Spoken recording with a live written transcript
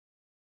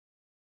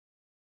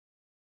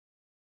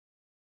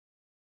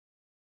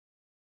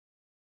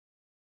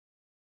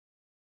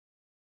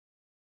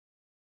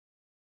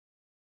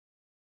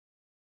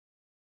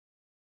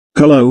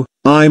Hello,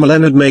 I'm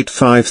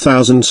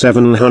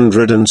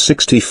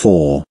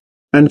LenardMate5764.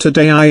 And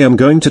today I am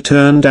going to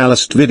turn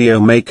Dallas Video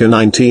Maker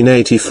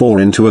 1984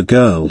 into a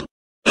girl.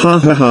 Ha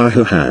ha ha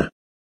ha ha.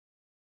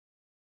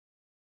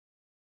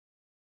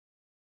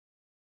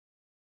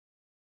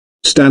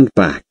 Stand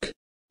back.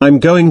 I'm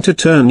going to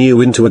turn you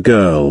into a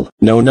girl.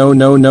 No no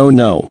no no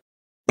no.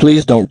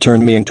 Please don't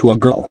turn me into a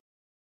girl.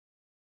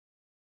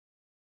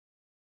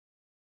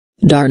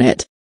 Darn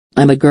it.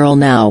 I'm a girl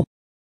now.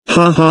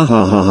 Ha ha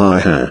ha ha ha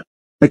ha.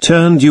 I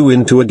turned you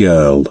into a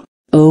girl.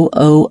 Oh.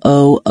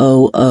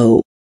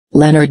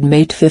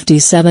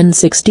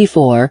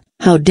 LenardMate5764,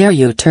 how dare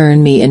you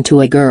turn me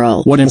into a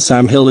girl? What in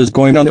Sam Hill is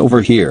going on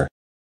over here?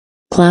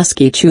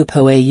 Klasky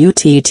Chupo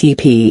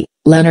AUTTP,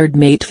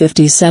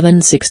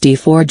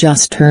 LenardMate5764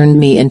 just turned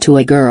me into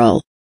a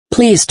girl.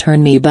 Please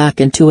turn me back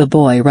into a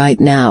boy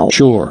right now.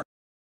 Sure.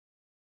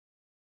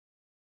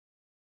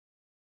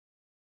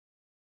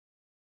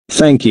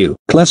 Thank you,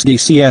 Klasky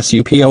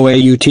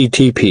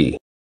CSUPOAUTTP.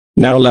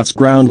 Now let's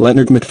ground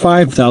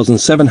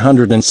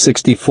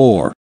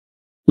LenardMate5764.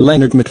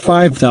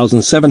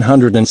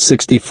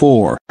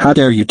 LenardMate5764, how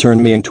dare you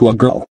turn me into a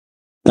girl?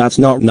 That's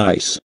not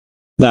nice.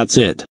 That's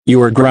it,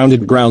 you are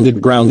grounded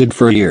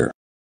for a year.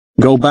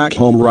 Go back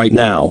home right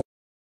now.